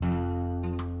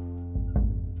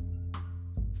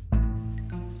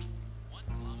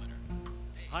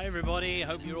Hi everybody,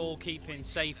 hope you're all keeping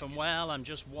safe and well. I'm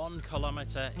just 1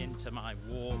 kilometre into my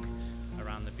walk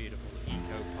around the beautiful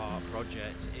Eco Park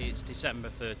project. It's December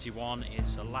 31,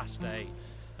 it's the last day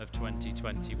of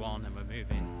 2021 and we're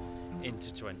moving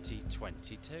into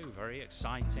 2022. Very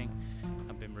exciting.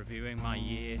 I've been reviewing my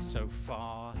year so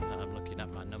far. I'm looking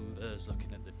at my numbers,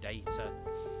 looking at the data,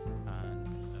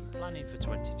 and I'm planning for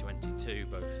 2022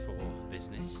 both for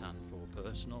business and for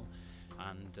personal.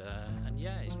 And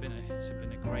yeah, it's been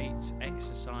a great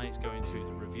exercise going through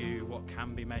the review, what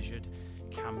can be measured,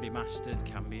 can be mastered,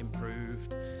 can be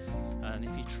improved. And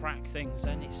if you track things,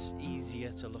 then it's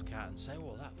easier to look at and say,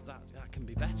 well, that can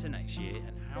be better next year,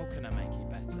 and how can I make it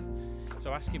better?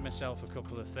 So asking myself a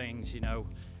couple of things,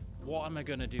 what am I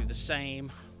going to do the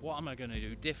same, what am I going to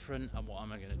do different, and what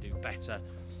am I going to do better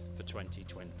for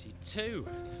 2022.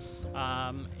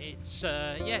 It's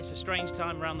a strange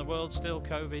time around the world still.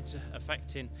 COVID's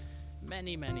affecting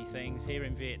many things. Here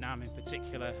in Vietnam in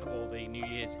particular, all the New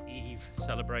Year's Eve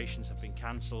celebrations have been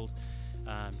cancelled,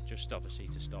 just obviously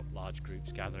to stop large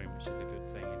groups gathering, which is a good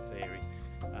thing in theory.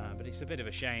 But it's a bit of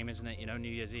a shame, isn't it? New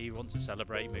Year's Eve, want to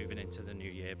celebrate moving into the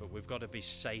new year, but we've got to be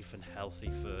safe and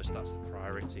healthy first. That's the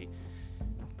priority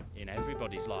in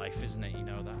everybody's life, isn't it?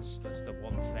 That's the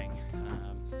one thing.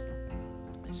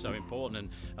 It's so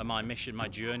important, and my mission, my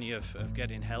journey of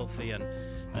getting healthy and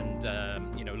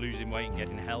losing weight and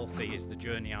getting healthy is the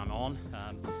journey I'm on.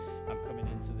 I'm coming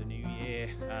into the new year.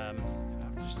 I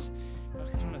just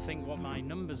want to think what my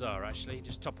numbers are actually,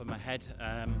 just top of my head.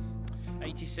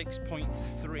 86.3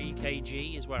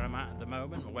 kg is where I'm at the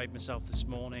moment. I weighed myself this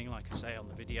morning, like I say on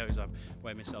the videos, I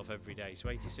weigh myself every day, so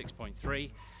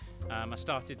 86.3. I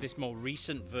started this more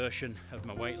recent version of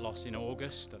my weight loss in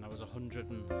August, and I was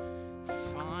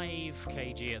 105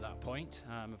 kg at that point.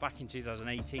 Back in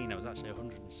 2018 I was actually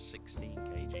 116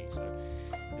 kg, so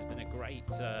it's been a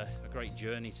great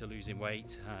journey to losing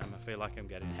weight. I feel like I'm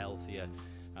getting healthier.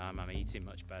 I'm eating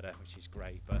much better, which is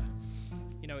great. But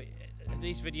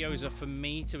these videos are for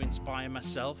me to inspire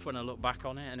myself when I look back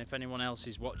on it, and if anyone else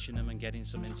is watching them and getting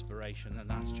some inspiration, then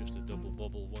that's just a double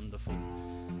bubble wonderful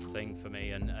thing for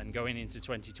me. And going into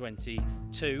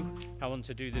 2022, I want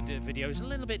to do the videos a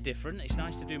little bit different. It's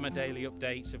nice to do my daily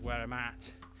updates of where I'm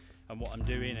at and what I'm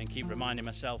doing, and keep reminding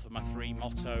myself of my 3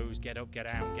 mottos: get up, get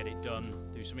out, get it done.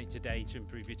 Do something today to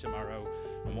improve you tomorrow,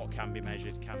 and what can be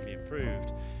measured can be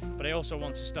improved. But I also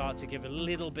want to start to give a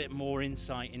little bit more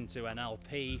insight into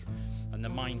NLP and the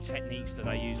mind techniques that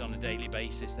I use on a daily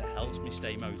basis that helps me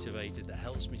stay motivated, that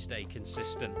helps me stay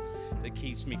consistent, that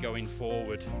keeps me going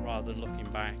forward rather than looking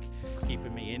back,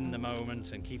 keeping me in the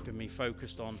moment and keeping me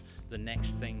focused on the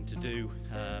next thing to do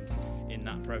in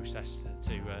that process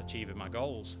to achieving my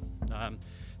goals.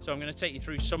 So I'm going to take you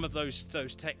through some of those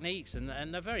techniques, and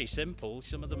they're very simple.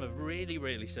 Some of them are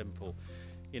really simple.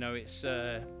 It's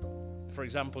for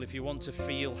example, if you want to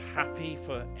feel happy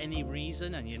for any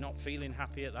reason and you're not feeling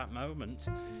happy at that moment,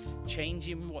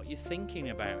 changing what you're thinking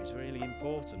about is really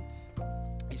important.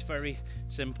 It's very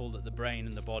simple that the brain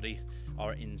and the body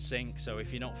are in sync. So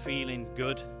if you're not feeling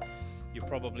good, you'll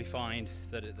probably find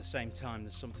that at the same time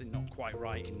there's something not quite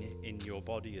right in your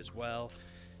body as well.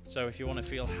 So if you want to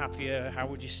feel happier, how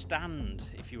would you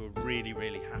stand if you were really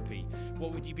happy?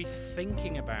 What would you be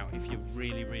thinking about if you're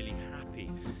really happy?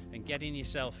 And getting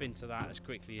yourself into that as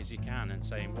quickly as you can and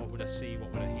saying, what would I see,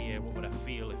 what would I hear, what would I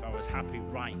feel if I was happy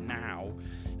right now?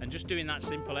 And just doing that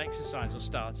simple exercise will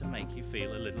start to make you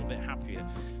feel a little bit happier,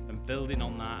 and building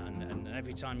on that, and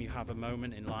every time you have a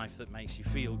moment in life that makes you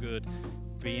feel good,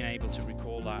 being able to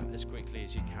recall that as quickly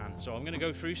as you can. So I'm going to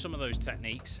go through some of those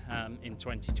techniques in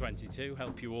 2022,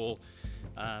 help you all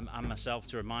and myself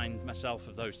to remind myself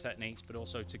of those techniques, but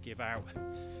also to give out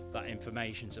that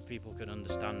information so people can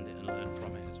understand it and learn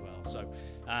from it as well. So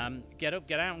get up,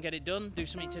 get out and get it done. Do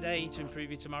something today to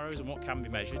improve your tomorrows, and what can be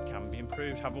measured can be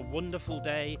improved. Have a wonderful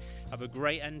day, have a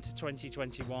great end to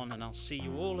 2021, and I'll see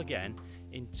you all again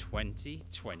in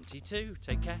 2022.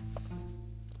 Take care.